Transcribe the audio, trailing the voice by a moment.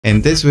In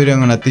this video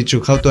I'm gonna teach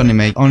you how to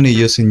animate only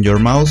using your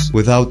mouse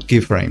without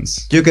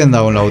keyframes. You can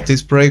download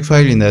this project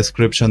file in the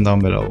description down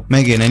below.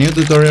 Making a new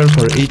tutorial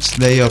for each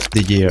day of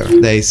the year.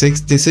 Day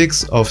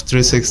 66 of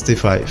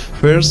 365.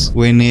 First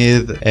we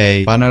need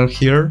a panel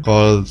here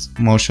called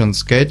motion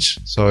sketch.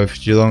 So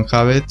if you don't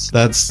have it,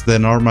 that's the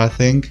normal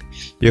thing.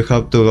 You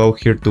have to go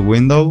here to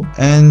window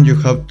and you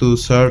have to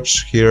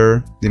search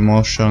here the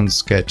motion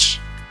sketch.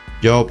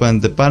 You open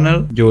the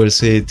panel, you will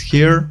see it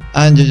here,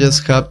 and you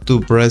just have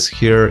to press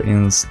here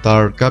in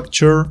start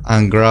capture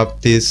and grab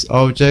this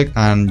object,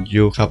 and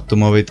you have to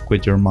move it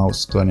with your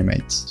mouse to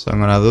animate. So I'm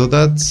gonna do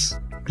that,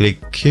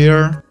 click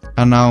here,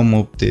 and now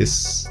move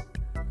this.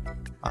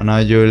 And now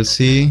you will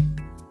see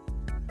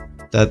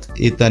that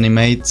it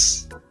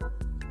animates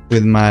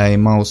with my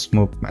mouse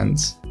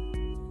movements.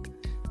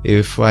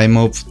 If I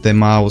move the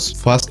mouse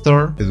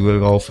faster, it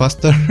will go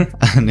faster,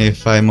 and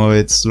if I move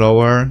it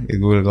slower, it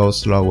will go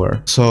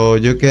slower. So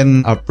you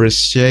can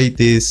appreciate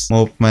this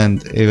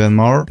movement even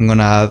more. I'm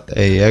gonna add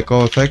a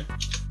echo effect,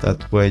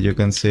 that way you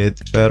can see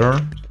it better,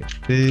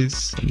 like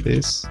this and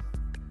this.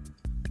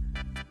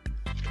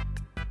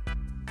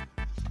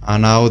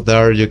 And now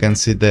there you can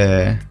see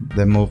the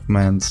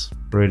movements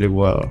really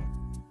well.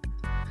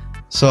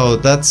 So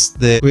that's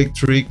the quick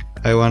trick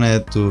I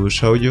wanted to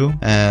show you,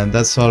 and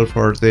that's all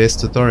for this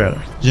tutorial.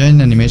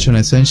 Join Animation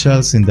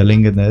Essentials in the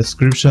link in the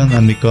description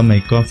and become a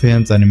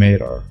confident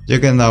animator. You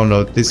can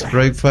download this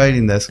project file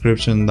in the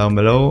description down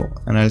below,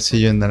 and I'll see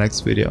you in the next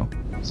video.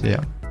 See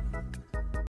ya.